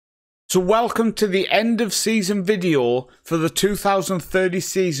So welcome to the end of season video for the 2030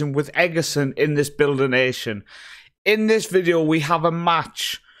 season with Egerson in this Builder Nation. In this video we have a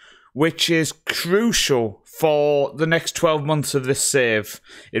match which is crucial for the next 12 months of this save.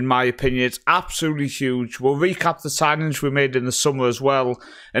 In my opinion, it's absolutely huge. We'll recap the signings we made in the summer as well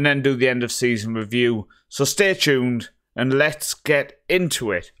and then do the end of season review. So stay tuned and let's get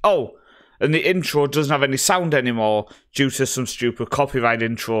into it. Oh, and the intro doesn't have any sound anymore due to some stupid copyright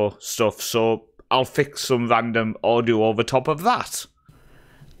intro stuff, so I'll fix some random audio over top of that.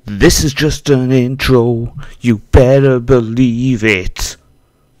 This is just an intro, you better believe it.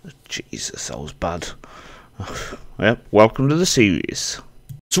 Jesus, that was bad. Yep, welcome to the series.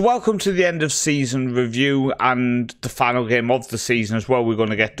 So welcome to the end of season review and the final game of the season as well we're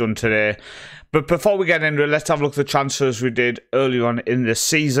going to get done today. But before we get into it, let's have a look at the transfers we did earlier on in this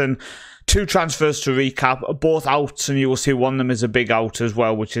season. 2 transfers to recap, both outs, and you will see one of them is a big out as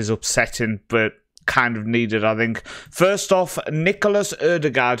well, which is upsetting, but kind of needed, I think. First off, Nicholas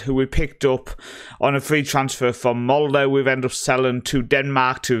Ødegaard, who we picked up on a free transfer from Molde. We've ended up selling to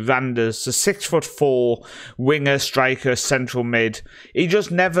Denmark, to Randers. The 6'4" winger, striker, central mid. He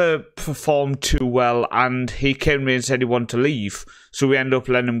just never performed too well, and he came to me and said he wanted to leave. So we ended up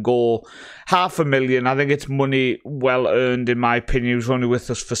letting him go. $500,000. I think it's money well earned, in my opinion. He was only with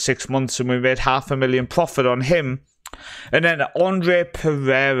us for 6 months, and we made $500,000 profit on him. And then Andre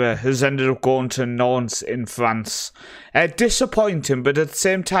Pereira has ended up going to Nantes in France. Disappointing, but at the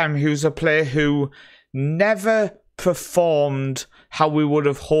same time, he was a player who never performed how we would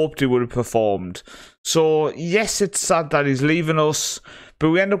have hoped he would have performed. So, yes, it's sad that he's leaving us, but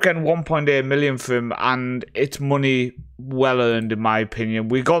we end up getting 1.8 million for him, and it's money well earned, in my opinion.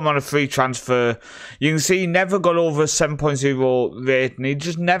 We got him on a free transfer. You can see he never got over a 7.0 rate, and he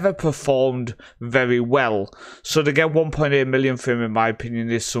just never performed very well. So to get 1.8 million for him, in my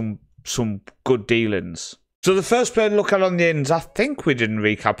opinion, is some good dealings. So the first player to look at on the ins, I think we didn't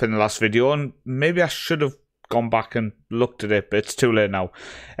recap in the last video, and maybe I should have gone back and looked at it, but it's too late now.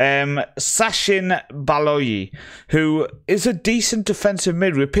 Sachin Baloyi, who is a decent defensive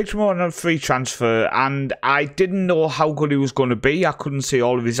mid. We picked him on a free transfer, and I didn't know how good he was going to be. I couldn't see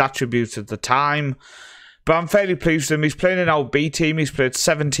all of his attributes at the time, but I'm fairly pleased with him. He's playing in our B team. He's played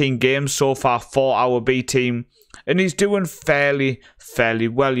 17 games so far for our B team, and he's doing fairly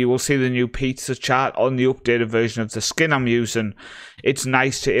well. You will see the new pizza chart on the updated version of the skin I'm using. It's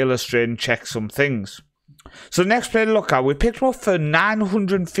nice to illustrate and check some things. So next player to look at, we picked him up for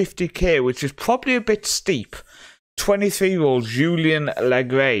 950k, which is probably a bit steep. 23-year-old Julian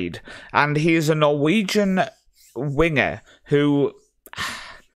Legrade, and he is a Norwegian winger who,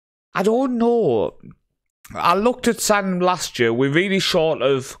 I don't know. I looked at signing last year. We're really short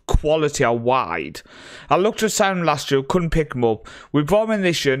of quality or wide. I looked at signing last year, couldn't pick him up. We brought him in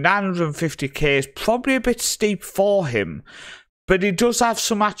this year. 950k is probably a bit steep for him. But he does have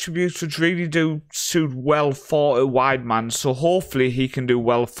some attributes which really do suit well for a wide man, so hopefully he can do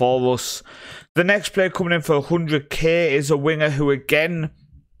well for us. The next player coming in for 100k is a winger who, again,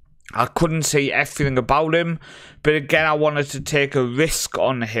 I couldn't see everything about him, but again, I wanted to take a risk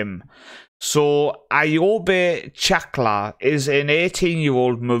on him. So Ayoube Chakla is an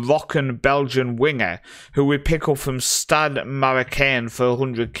 18-year-old Moroccan-Belgian winger who we pick up from Stade Marocain for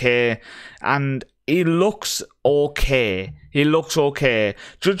 100k, and he looks okay. He looks okay.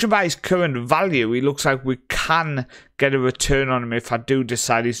 Judging by his current value, he looks like we can get a return on him if I do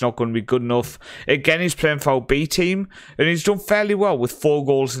decide he's not going to be good enough. Again, he's playing for our B team, and he's done fairly well with 4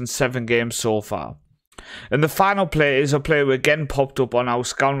 goals in 7 games so far. And the final player is a player who again popped up on our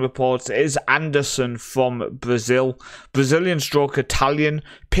scouting reports. It is Anderson from Brazil. Brazilian stroke Italian.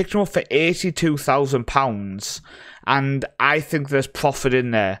 Picked him up for £82,000. And I think there's profit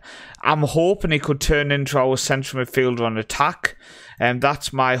in there. I'm hoping he could turn into our central midfielder on attack. And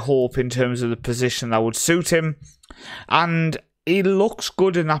that's my hope in terms of the position that would suit him. And he looks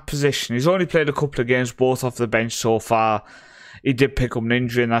good in that position. He's only played a couple of games, both off the bench so far. He did pick up an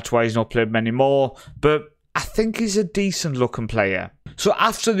injury, and that's why he's not played many more. But I think he's a decent looking player. So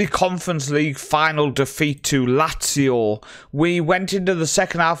after the Conference League final defeat to Lazio, we went into the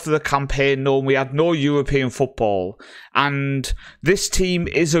second half of the campaign knowing we had no European football. And this team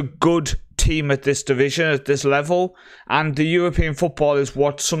is a good team at this division, at this level. And the European football is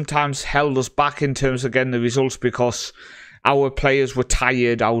what sometimes held us back in terms of getting the results, because our players were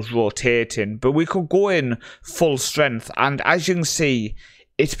tired, I was rotating, but we could go in full strength. And as you can see,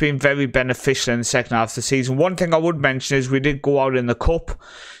 it's been very beneficial in the second half of the season. One thing I would mention is we did go out in the cup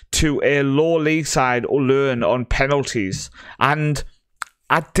to a low league side, Ulern, on penalties. And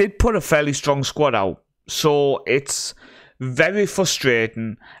I did put a fairly strong squad out. So it's very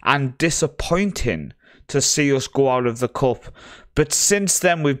frustrating and disappointing to see us go out of the cup. But since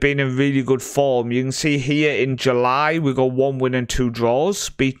then, we've been in really good form. You can see here in July, we got 1 win and 2 draws,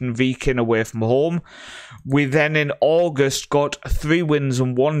 beating Viking away from home. We then in August got 3 wins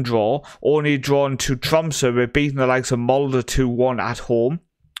and 1 draw, only drawn to Tromsø. We're beating the likes of Molde 2-1 at home.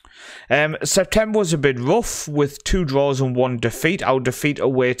 September was a bit rough with 2 draws and 1 defeat. Our defeat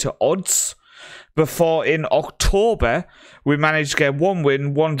away to Odds. Before in October, we managed to get 1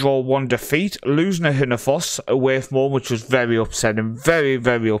 win, 1 draw, 1 defeat, losing to Hønefoss away from home, which was very upsetting, very,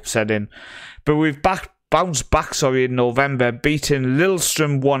 very upsetting. But we've bounced back in November, beating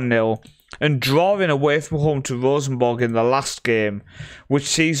Lillestrøm 1-0 and drawing away from home to Rosenborg in the last game, which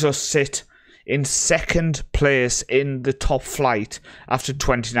sees us sit in 2nd place in the top flight after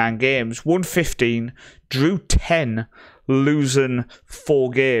 29 games. Won 15, drew 10, losing 4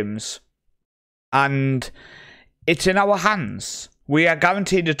 games. And it's in our hands. We are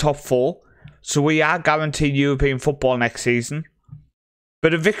guaranteed the top 4, so we are guaranteed European football next season.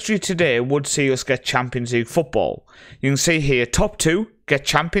 But a victory today would see us get Champions League football. You can see here, top 2 get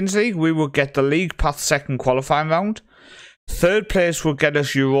Champions League. We will get the League Path 2nd qualifying round. 3rd place will get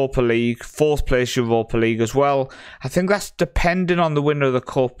us Europa League. 4th place Europa League as well. I think that's depending on the winner of the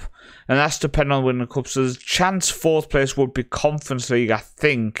cup. And that's depending on the winner of the cup. So there's a chance 4th place would be Conference League, I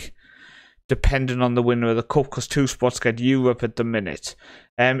think, depending on the winner of the cup, because 2 spots get Europe at the minute.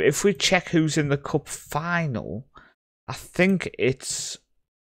 If we check who's in the cup final, I think it's,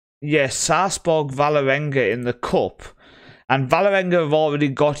 Sarpsborg Vålerenga in the cup. And Vålerenga have already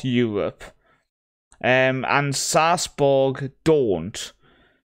got Europe. And Sarpsborg don't.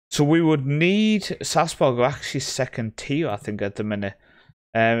 So we would need, Sarpsborg are actually 2nd tier, I think, at the minute.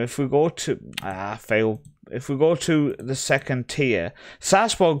 If we go to, If we go to the 2nd tier,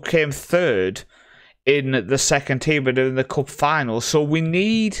 Sarpsborg came 3rd in the 2nd tier, but in the cup final. So we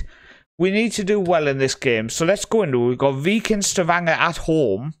need to do well in this game. So let's go into it. We've got Viking Stavanger at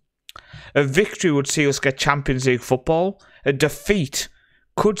home. A victory would see us get Champions League football. A defeat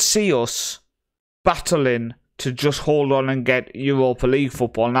could see us battling to just hold on and get Europa League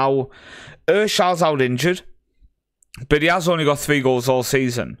football. Now, Urschal's out injured, but he has only got 3 goals all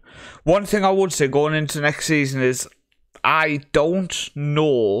season. One thing I would say going into next season is I don't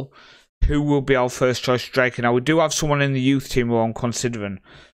know who will be our first choice striker. Now, we do have someone in the youth team who I'm considering.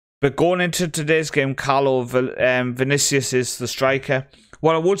 But going into today's game, Carlo Vinicius is the striker.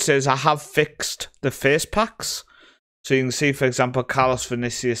 What I would say is I have fixed the face packs. So you can see, for example, Carlos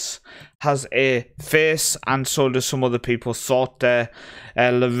Vinicius has a face, and so do some other people. Sorte,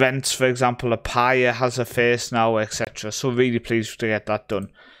 Lorentz, for example, Apaya has a face now, etc. So really pleased to get that done.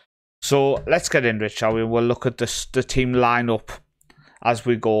 So let's get into it, shall we? We'll look at the team lineup as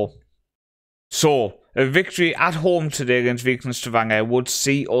we go. So a victory at home today against Viking Stavanger would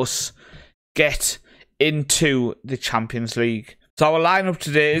see us get into the Champions League. So our lineup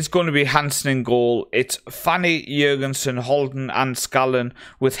today is going to be Hansen in goal. It's Fanny, Jørgensen, Holden and Skallen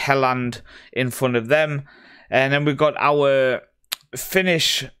with Helland in front of them. And then we've got our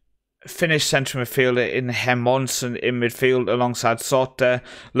Finnish centre midfielder in Hermonsen in midfield alongside Sorte.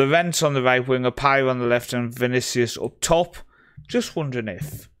 Lorentz on the right wing, Apaya on the left and Vinicius up top. Just wondering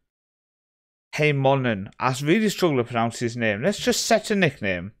if Heimonen, I really struggle to pronounce his name. Let's just set a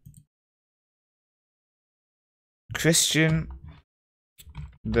nickname. Christian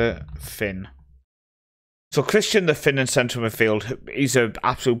the Finn. So Christian the Finn in centre midfield, he's an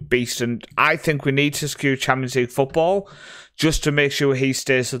absolute beast, and I think we need to secure Champions League football just to make sure he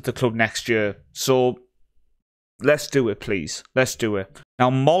stays at the club next year. So let's do it, please. Let's do it. Now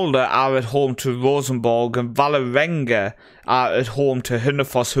Molde are at home to Rosenborg, and Vålerenga are at home to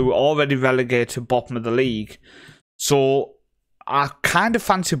Hønefoss, who are already relegated to bottom of the league. So I kind of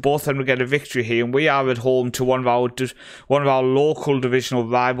fancy both of them to get a victory here, and we are at home to one of our local divisional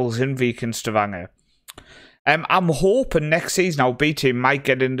rivals in Viking Stavanger. I'm hoping next season our B team might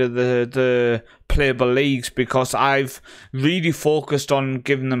get into the playable leagues, because I've really focused on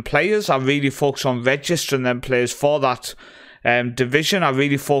giving them players. I really focused on registering them players for that division. I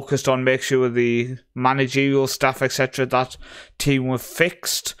really focused on making sure the managerial staff, etc., that team were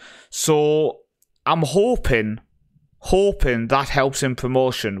fixed. So I'm hoping that helps in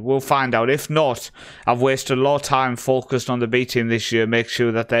promotion. We'll find out. If not, I've wasted a lot of time focused on the B team this year, make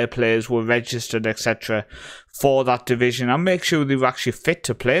sure that their players were registered, etc., for that division, and make sure they were actually fit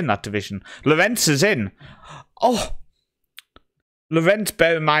to play in that division. Lorentz is in. Oh, Lorentz,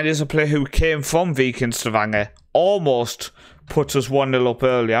 bear in mind, is a player who came from Viking Stavanger. almost put us 1-0 up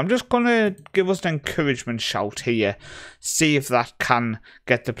early. I'm just going to give us an encouragement shout here. See if that can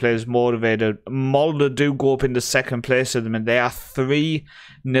get the players motivated. Molde do go up into second place at them, and they are 3-0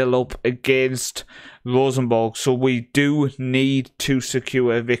 up against Rosenborg. So we do need to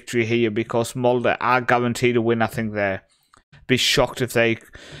secure a victory here because Molde are guaranteed a win, I think there. Be shocked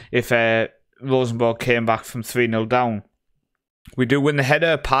if Rosenborg came back from 3-0 down. We do win the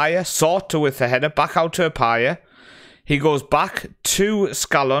header. Paya, Sorter with the header, back out to Paya. He goes back to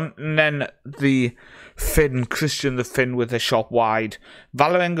Scallon, and then the Finn, Christian the Finn with a shot wide.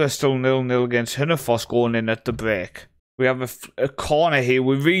 Valerenga is still 0-0 against Hunnefoss going in at the break. We have a corner here.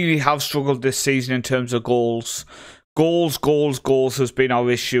 We really have struggled this season in terms of goals. Goals has been our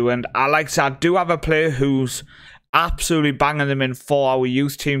issue, and I do have a player who's absolutely banging them in for our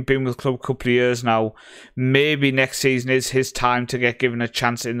youth team, been with the club a couple of years now. Maybe next season is his time to get given a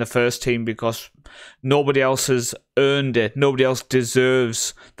chance in the first team because nobody else has earned it. Nobody else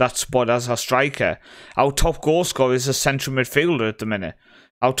deserves that spot as a striker. Our top goal scorer is a central midfielder at the minute.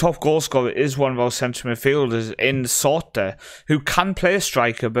 Our top goal scorer is one of our central midfielders in Sorter, who can play a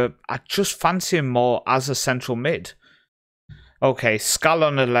striker, but I just fancy him more as a central mid. Okay,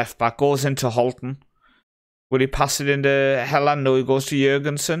 Scallon at left back goes into Holton. Will he pass it into Helland? No, he goes to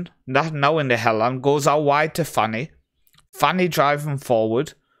Jurgensen. Now into Helland. Goes out wide to Fanny. Fanny driving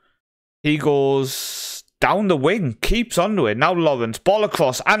forward. He goes down the wing. Keeps onto it. Now Lawrence. Ball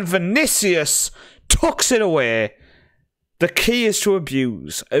across. And Vinicius tucks it away. The key is to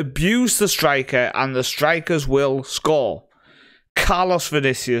abuse. Abuse the striker and the strikers will score. Carlos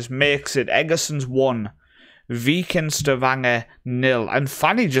Vinicius makes it. Eggerson's 1. Viking Stavanger 0. And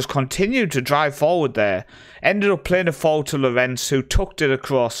Fanny just continued to drive forward there. Ended up playing a foul to Lorenz, who tucked it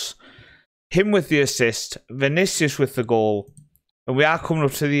across. Him with the assist. Vinicius with the goal. And we are coming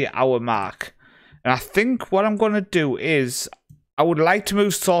up to the hour mark. And I think what I'm going to do is, I would like to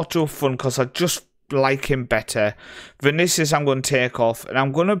move Sorter up front because I just like him better. Vinicius I'm going to take off. And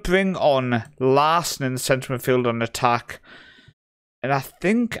I'm going to bring on Larsen in the centre midfield on attack. And I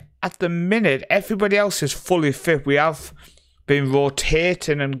think at the minute, everybody else is fully fit. We have been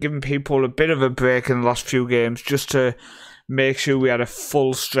rotating and giving people a bit of a break in the last few games just to make sure we had a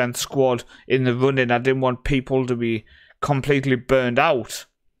full strength squad in the running. I didn't want people to be completely burned out.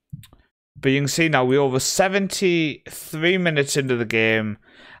 But you can see now we're over 73 minutes into the game.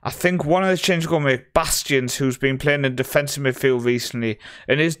 I think one of the changes we're going to make, Bastions, who's been playing in defensive midfield recently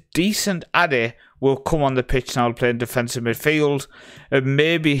and is decent at it, will come on the pitch now playing defensive midfield. And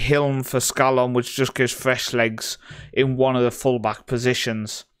maybe Hilm for Scallon, which just gives fresh legs in one of the fullback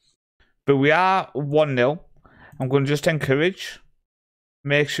positions. But we are 1-0. I'm going to just encourage.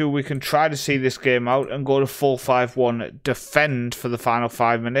 Make sure we can try to see this game out and go to 4-5-1. Defend for the final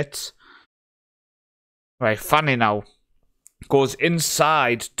 5 minutes. Right, Fanny now goes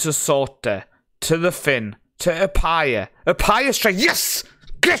inside to Sorter, to the Finn, to Apaya. Apaya strike. Yes!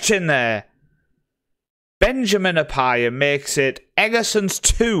 Get in there! Benjamin Apaya makes it Eggerson's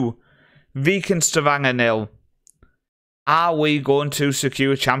 2, Viking Stavanger 0. Are we going to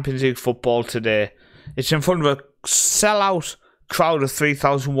secure Champions League football today? It's in front of a sellout crowd of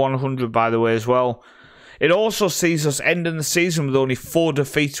 3,100, by the way, as well. It also sees us ending the season with only 4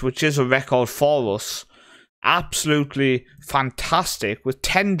 defeats, which is a record for us. Absolutely fantastic. With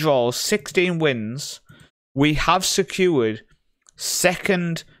 10 draws, 16 wins, we have secured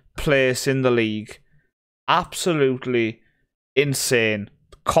 2nd place in the league. Absolutely insane.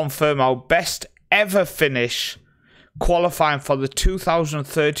 Confirm our best ever finish qualifying for the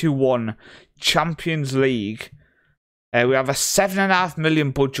 2031 Champions League. We have a 7.5 million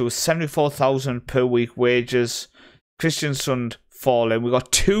budget with 74,000 per week wages. Christiansund falling. We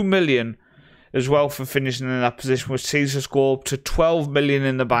got 2 million as well for finishing in that position, which sees us go up to 12 million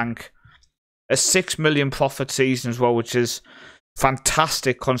in the bank. A 6 million profit season as well, which is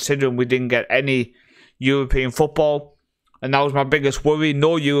fantastic considering we didn't get any European football. And that was my biggest worry.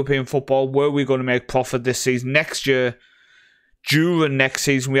 No European football. Were we going to make profit this season? Next year, during next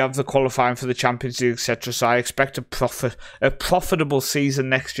season, we have the qualifying for the Champions League, etc. So I expect a profitable season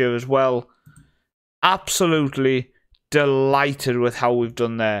next year as well. Absolutely delighted with how we've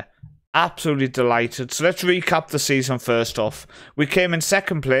done there. Absolutely delighted. So let's recap the season first off. We came in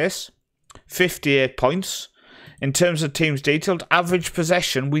 2nd place, 58 points. In terms of teams detailed, average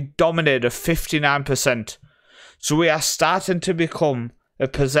possession, we dominated 59%. So we are starting to become a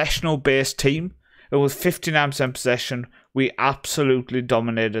possessional-based team. And with 59% possession, we absolutely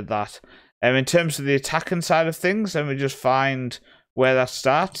dominated that. In terms of the attacking side of things, let me just find where that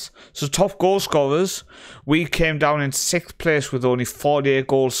starts. So top goal scorers, we came down in 6th place with only 48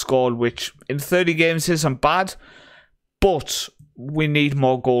 goals scored, which in 30 games isn't bad, but we need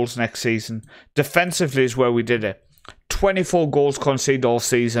more goals next season. Defensively is where we did it. 24 goals conceded all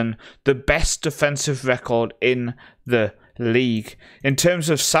season, the best defensive record in the league. In terms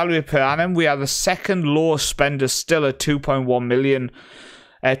of salary per annum, we are the second lowest spender still at 2.1 million.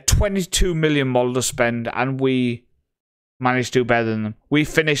 22 million more to spend, and we managed to do better than them. We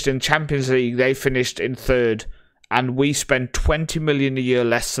finished in Champions League, they finished in 3rd, and we spend 20 million a year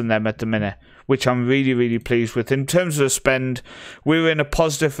less than them at the minute, which I'm really, really pleased with. In terms of spend, we were in a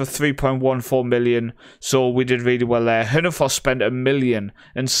positive of 3.14 million, so we did really well there. Hunterfoss spent 1 million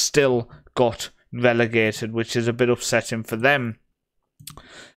and still got relegated, which is a bit upsetting for them.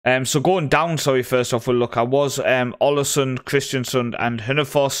 So going down, first off, we'll look at was Ollison, Christensen and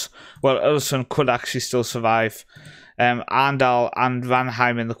Hunterfoss. Well, Ollison could actually still survive. Arndal and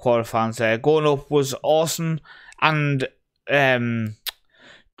Ranheim in the quarterfinals there. Going up was Orson and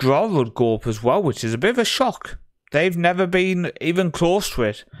Grov would go up as well, which is a bit of a shock. They've never been even close to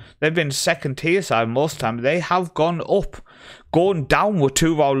it. They've been second tier side most of the time. They have gone up. Going down were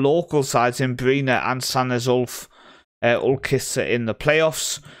 2 of our local sides in Brina and Sandnes Ulkissa in the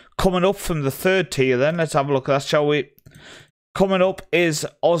playoffs. Coming up from the 3rd tier then, let's have a look at that, shall we? Coming up is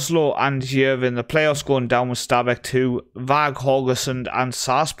Oslo and Jörv in the playoffs. Going down with Stabæk 2, Vag, Haugesund and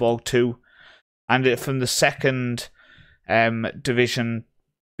Sarpsborg 2. And from the 2nd Division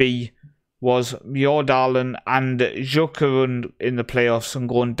B was Mjordalen and Jokerund in the playoffs. And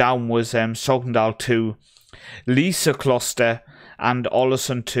going down was Sogndal 2, Lisa Kloster and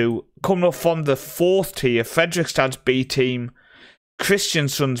Ollison 2. Coming up from the 4th tier, Fredrikstad's B team,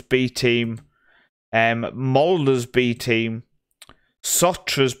 Christiansen's B team, Molde's B team,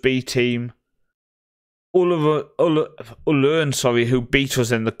 Sotra's B team, Ullern, who beat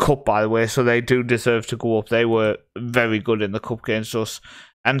us in the cup, by the way, so they do deserve to go up. They were very good in the cup against us.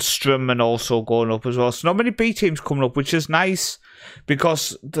 And Strumman also going up as well. So not many B teams coming up, which is nice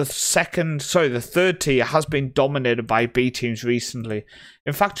because the 3rd tier has been dominated by B teams recently.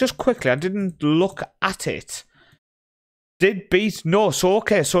 In fact, just quickly, I didn't look at it. So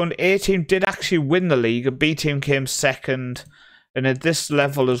an A team did actually win the league. A B team came 2nd. And at this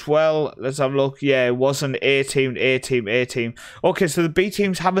level as well, let's have a look. Yeah, it was an A team. Okay, so the B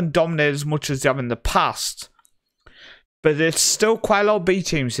teams haven't dominated as much as they have in the past. But it's still quite a lot of B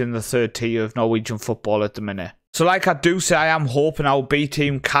teams in the 3rd tier of Norwegian football at the minute. So like I do say, I am hoping our B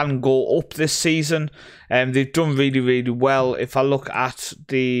team can go up this season. They've done really, really well. If I look at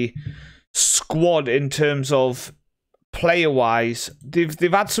the squad in terms of player-wise,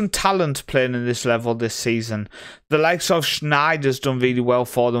 they've had some talent playing in this level this season. The likes of Schneider's done really well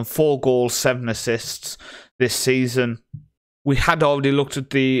for them. 4 goals, 7 assists this season. We had already looked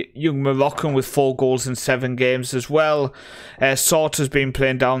at the young Moroccan with 4 goals in 7 games as well. Sorter's been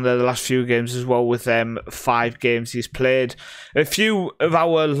playing down there the last few games as well with 5 games he's played. A few of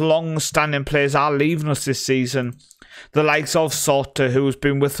our long-standing players are leaving us this season. The likes of Sorter, who has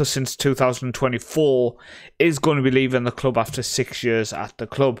been with us since 2024, is going to be leaving the club after 6 years at the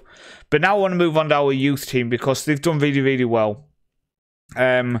club. But now I want to move on to our youth team because they've done really, really well.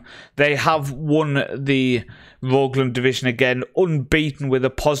 They have won the Rogaland division again, unbeaten with a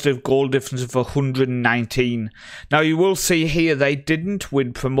positive goal difference of 119. Now you will see here they didn't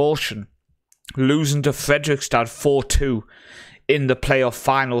win promotion, losing to Fredrikstad 4-2 in the playoff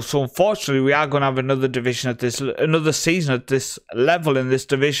final. So unfortunately we are going to have another season at this level in this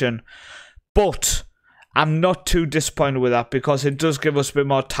division. But I'm not too disappointed with that because it does give us a bit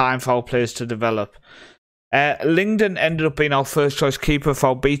more time for our players to develop. Lingdon ended up being our first choice keeper for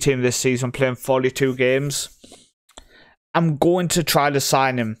our B team this season, playing 42 games. I'm going to try to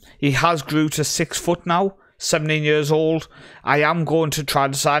sign him. He has grew to 6 foot now, 17 years old. I am going to try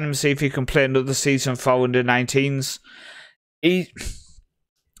to sign him, see if he can play another season for our under-19s.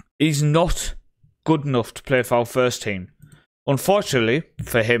 He's not good enough to play for our first team. Unfortunately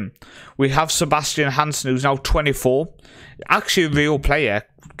for him, we have Sebastian Hansen, who's now 24. Actually a real player,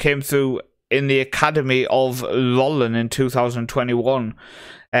 came through in the academy of Rollen in 2021.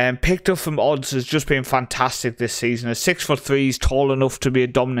 Picked up from odds, has just been fantastic this season. A 6'3", he's tall enough to be a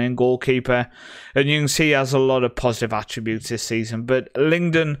dominant goalkeeper. And you can see he has a lot of positive attributes this season. But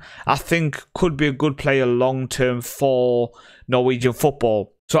Lingdon, I think, could be a good player long-term for Norwegian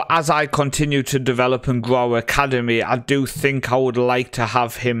football. So as I continue to develop and grow our academy, I do think I would like to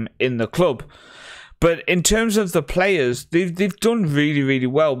have him in the club. But in terms of the players, they've done really, really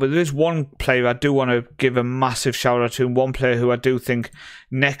well. But there is one player I do want to give a massive shout out to. One player who I do think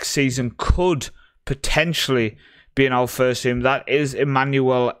next season could potentially being our first team. That is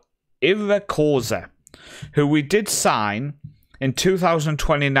Emmanuel Irakosa, who we did sign in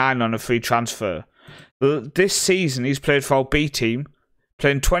 2029 on a free transfer. This season, he's played for our B team,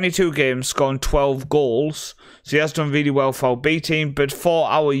 playing 22 games, scoring 12 goals. So he has done really well for our B team, but for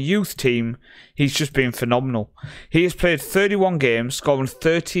our youth team, he's just been phenomenal. He has played 31 games, scoring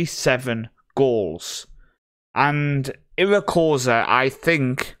 37 goals. And Irakosa, I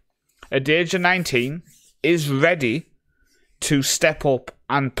think, at the age of 19, is ready to step up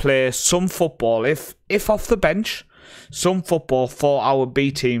and play some football, if off the bench, some football for our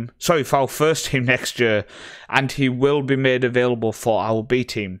B team, sorry, for our first team next year, and he will be made available for our B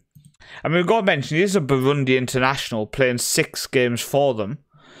team. I mean, we've got to mention, he is a Burundi international, playing 6 games for them,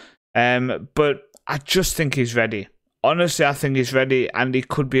 but I just think he's ready. Honestly, I think he's ready, and he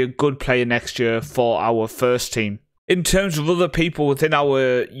could be a good player next year for our first team. In terms of other people within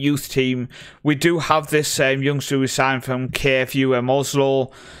our youth team, we do have this youngster we signed from KFUM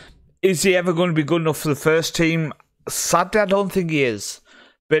Oslo. Is he ever going to be good enough for the first team? Sadly, I don't think he is.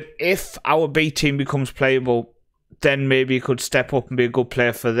 But if our B team becomes playable, then maybe he could step up and be a good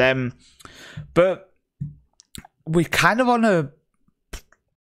player for them. But we're kind of on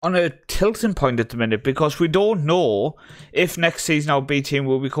a tilting point at the minute, because we don't know if next season our B team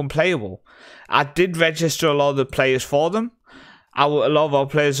will become playable. I did register a lot of the players for them. A lot of our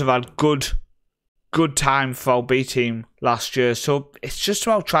players have had good time for our B team last year, so it's just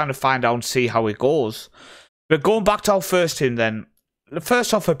about trying to find out and see how it goes. But going back to our first team then, the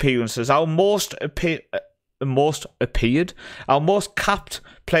first off appearances, our most capped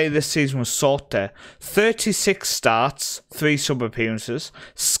player this season was Sorte. 36 starts, 3 sub-appearances.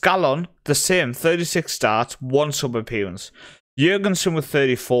 Scallon, the same, 36 starts, 1 sub-appearance. Jurgensen with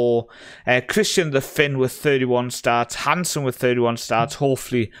 34. Christian the Finn with 31 starts. Hansen with 31 starts.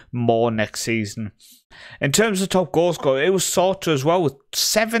 Hopefully more next season. In terms of top goal scorer, it was Sorte as well with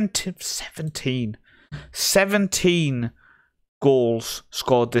 17 goals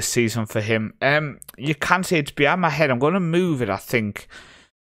scored this season for him. You can't see it's behind my head. I'm going to move it, I think,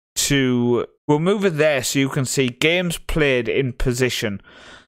 we'll move it there so you can see games played in position.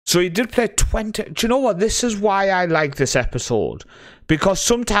 So he did play 20. Do you know what? This is why I like this episode. Because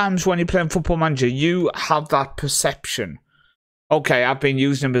sometimes when you're playing Football Manager, you have that perception. Okay, I've been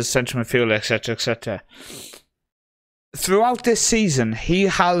using him as a central midfielder, etc., etc. Throughout this season, he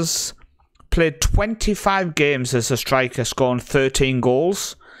has played 25 games as a striker, scoring 13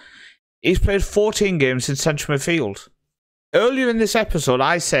 goals. He's played 14 games in central midfield. Earlier in this episode,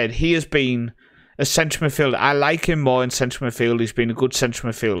 I said he has been a central midfielder. I like him more in central midfield. He's been a good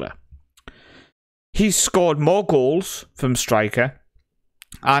central midfielder. He's scored more goals from striker,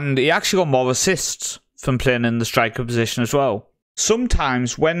 and he actually got more assists from playing in the striker position as well.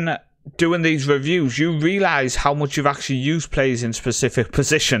 Sometimes when doing these reviews, you realise how much you've actually used players in specific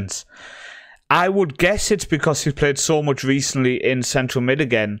positions. I would guess it's because he's played so much recently in central mid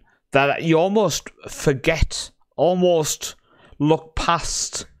again that you almost forget, almost look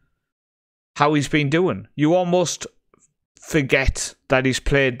past how he's been doing. You almost forget that he's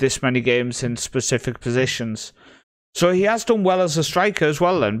played this many games in specific positions. So he has done well as a striker as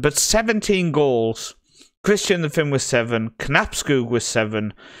well then. But 17 goals. Christian the Finn with 7. Knapskog with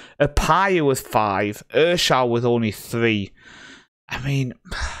 7. Apaya with 5. Urshal with only 3. I mean,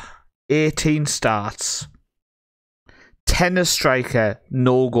 18 starts. 10 as striker,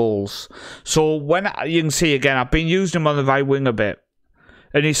 no goals. So when you can see again, I've been using him on the right wing a bit.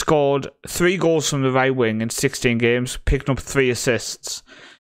 And he scored 3 goals from the right wing in 16 games, picking up 3 assists.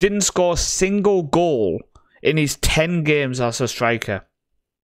 Didn't score a single goal in his 10 games as a striker.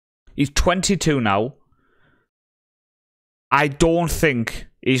 He's 22 now. I don't think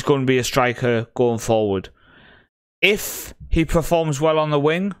he's going to be a striker going forward. If he performs well on the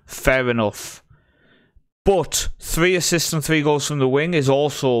wing, fair enough. But 3 assists and 3 goals from the wing is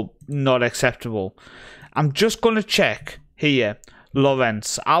also not acceptable. I'm just going to check here.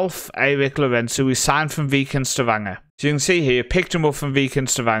 Lorenz, Alf Erik Lorenz, who we signed from Viking Stavanger. So you can see here, picked him up from Viking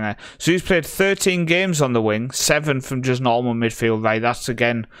Stavanger. So he's played 13 games on the wing, 7 from just normal midfield, right? That's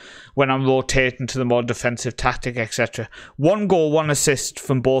again when I'm rotating to the more defensive tactic, etc. 1 goal, 1 assist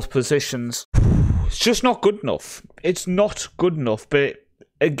from both positions. It's just not good enough. It's not good enough, but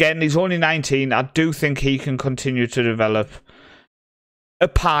again, he's only 19. I do think he can continue to develop.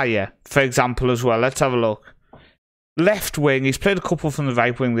 Apaya, for example, as well. Let's have a look. Left wing, he's played a couple from the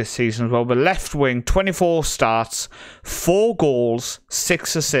right wing this season as well, but left wing, 24 starts, 4 goals,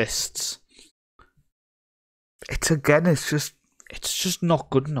 6 assists. It's just not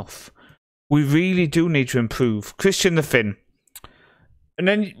good enough. We really do need to improve. Christian the Finn, And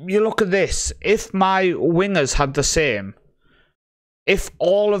then you look at this. If my wingers had the same, if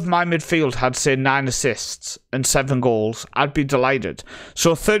all of my midfield had, say, 9 assists and 7 goals, I'd be delighted.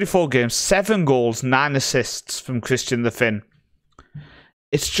 So 34 games, 7 goals, 9 assists from Christian the Finn.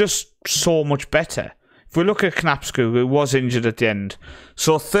 It's just so much better. If we look at Knapsku, who was injured at the end.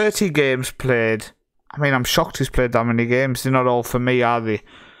 So 30 games played. I mean, I'm shocked he's played that many games. They're not all for me, are they?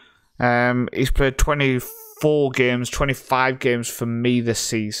 He's played 24 games, 25 games for me this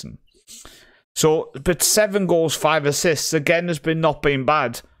season. So, but 7 goals, 5 assists, again, has been not been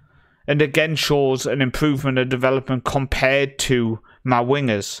bad. And again shows an improvement and development compared to my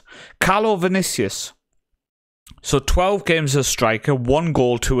wingers. Carlo Vinicius. So 12 games as striker, 1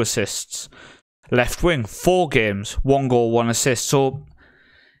 goal, 2 assists. Left wing, 4 games, 1 goal, 1 assist. So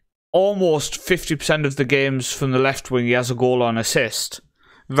almost 50% of the games from the left wing, he has a goal or an assist.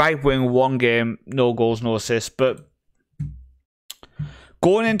 Right wing, 1 game, no goals, no assists. But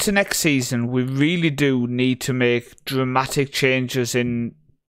going into next season, we really do need to make dramatic changes in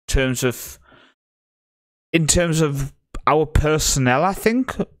terms of our personnel, I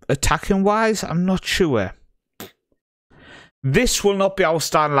think, attacking wise. I'm not sure. This will not be our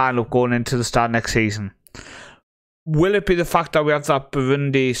starting lineup going into the start next season. Will it be the fact that we have that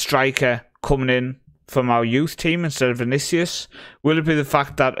Burundi striker coming in from our youth team instead of Vinicius? Will it be the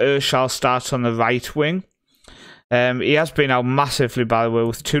fact that Urshal starts on the right wing? He has been out massively, by the way,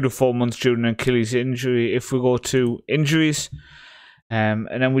 with 2 to 4 months due to an Achilles injury. If we go to injuries, and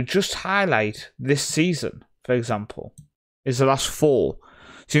then we just highlight this season, for example, is the last 4.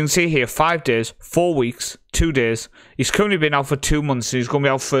 So you can see here, 5 days, 4 weeks, 2 days. He's currently been out for 2 months, and he's going to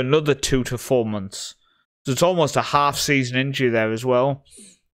be out for another 2 to 4 months. So it's almost a half-season injury there as well.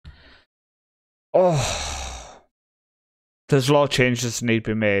 Oh, there's a lot of changes that need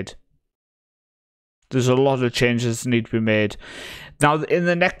to be made. There's a lot of changes that need to be made. Now, in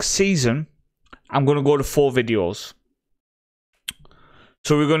the next season, I'm going to go to 4 videos.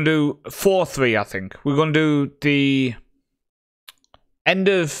 So we're going to do 4 or 3, I think. We're going to do the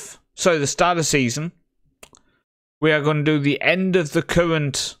the start of season. We are going to do the end of the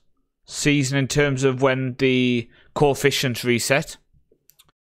current season in terms of when the coefficients reset.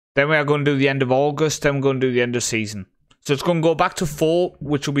 Then we are going to do the end of August. Then we're going to do the end of season. So it's going to go back to 4,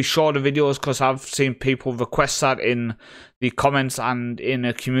 which will be shorter videos because I've seen people request that in the comments and in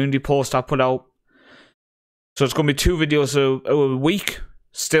a community post I put out. So it's going to be 2 videos a week.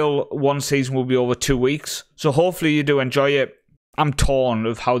 Still, one season will be over 2 weeks. So hopefully you do enjoy it. I'm torn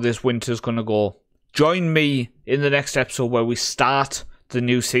of how this winter's going to go. Join me in the next episode where we start the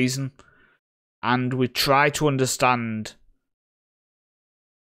new season and we try to understand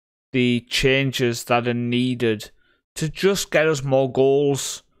the changes that are needed to just get us more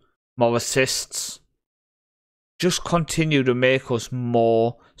goals, more assists, just continue to make us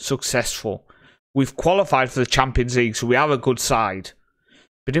more successful. We've qualified for the Champions League, so we are a good side.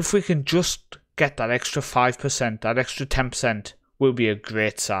 But if we can just get that extra 5%, that extra 10%, we'll be a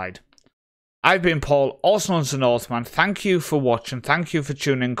great side. I've been Paul, also known as the Northman. Thank you for watching. Thank you for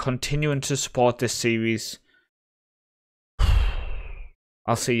tuning in, continuing to support this series.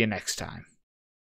 I'll see you next time.